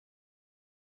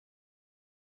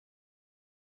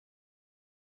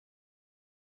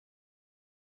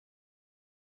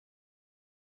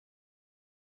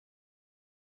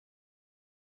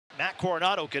Matt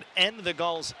Coronado could end the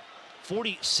Gulls'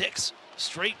 46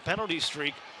 straight penalty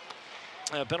streak.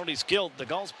 Penalties killed. The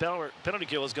Gulls' penalty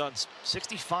kill has gone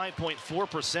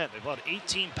 65.4%. They've allowed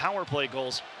 18 power play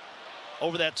goals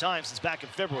over that time since back in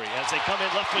February. As they come in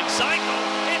left wing side,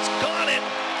 it's Gawdin,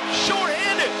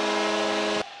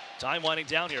 short-handed. Time winding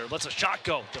down here. Lets a shot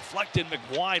go. Deflected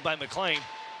wide by McLean.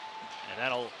 And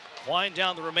that'll wind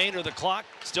down the remainder of the clock.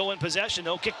 Still in possession,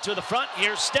 no kick to the front.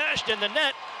 Here stashed in the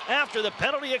net after the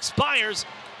penalty expires.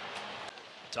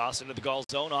 Toss into the Gulls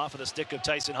zone off of the stick of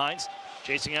Tyson Hines.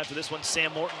 Chasing after this one,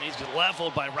 Sam Morton. He's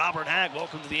leveled by Robert Hagg.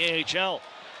 Welcome to the AHL.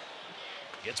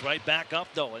 Gets right back up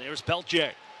though, and here's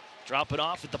Peltier. Drop it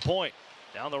off at the point.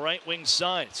 Down the right wing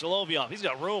side. Solovyov, he's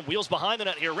got room. Wheels behind the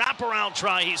net here. Wraparound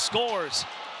try, he scores.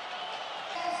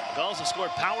 The Gulls have scored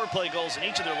power play goals in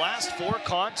each of their last 4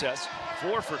 contests.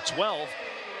 4 for 12. And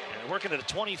they're working at a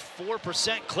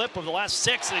 24% clip of the last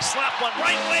 6. They slap one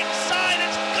right wing side.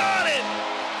 It's Gawdin.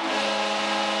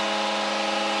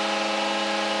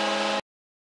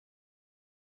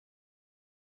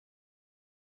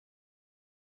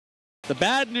 The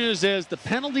bad news is the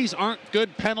penalties aren't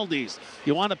good penalties.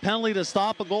 You want a penalty to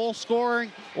stop a goal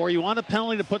scoring, or you want a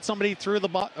penalty to put somebody through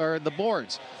the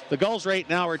boards. The Gulls right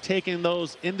now are taking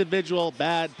those individual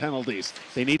bad penalties.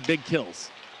 They need big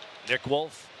kills. Nick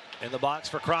Wolf in the box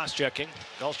for cross-checking.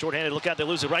 Gulls short-handed. Look out, they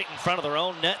lose it right in front of their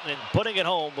own net, and putting it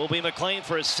home will be McLean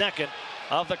for his second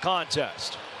of the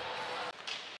contest.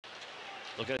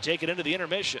 Looking to take it into the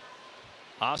intermission.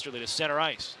 Osterley to center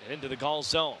ice and into the Gulls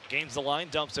zone. Gains the line,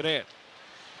 dumps it in.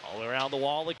 All the way around the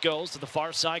wall it goes to the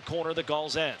far side corner of the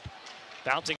Gulls end.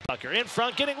 Bouncing puck here in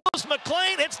front, getting loose.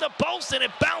 McLean hits the post and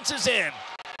it bounces in.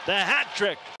 The hat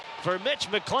trick for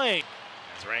Mitch McLean.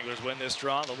 As the Wranglers win this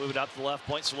draw, they'll move it out to the left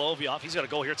point. Solovyov, he's got to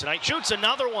go here tonight. Shoots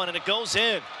another one and it goes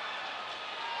in.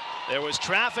 There was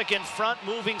traffic in front,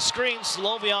 moving screen.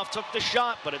 Solovyov took the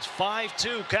shot, but it's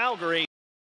 5-2 Calgary.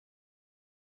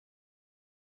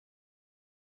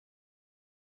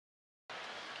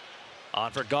 On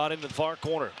for Gawdin to the far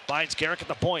corner. Finds Carrick at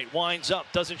the point. Winds up.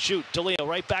 Doesn't shoot. DeLeo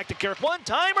right back to Carrick.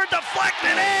 One-timer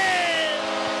deflected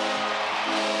in!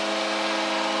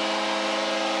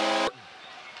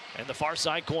 And the far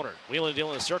side corner. Wheeling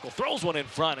dealing in the circle. Throws one in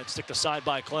front and stick the side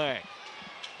by Klang.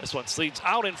 This one sleeps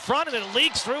out in front and it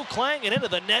leaks through Klang and into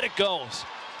the net it goes.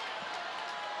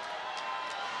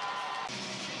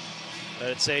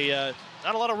 It's a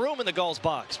not a lot of room in the Gulls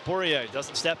box. Poirier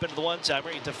doesn't step into the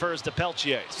one-timer. He defers to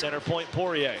Peltier. Center point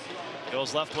Poirier.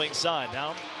 Goes left wing side.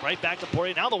 Now right back to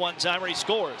Poirier. Now the one-timer, he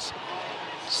scores.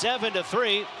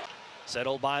 7-3.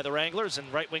 Settled by the Wranglers,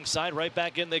 and right wing side, right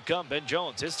back in they come. Ben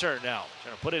Jones, his turn now.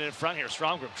 Trying to put it in front here.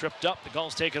 Stromgren tripped up. The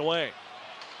Gulls taken away.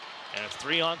 And it's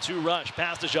 3-on-2 rush.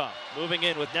 Pastujov moving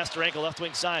in with Nestorenko left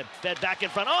wing side. Fed back in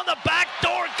front. On the back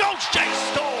door, Gaucher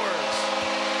scores!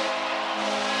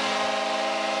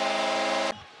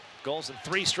 Goals in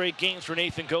 3 straight games for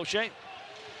Nathan Gaucher.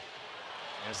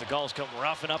 As the Gulls come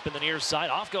roughing up in the near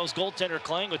side. Off goes goaltender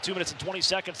Klang with 2 minutes and 20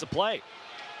 seconds to play.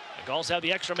 The Gulls have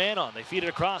the extra man on. They feed it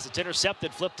across. It's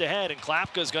intercepted, flipped ahead, and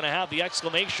Klapka's going to have the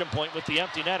exclamation point with the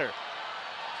empty netter.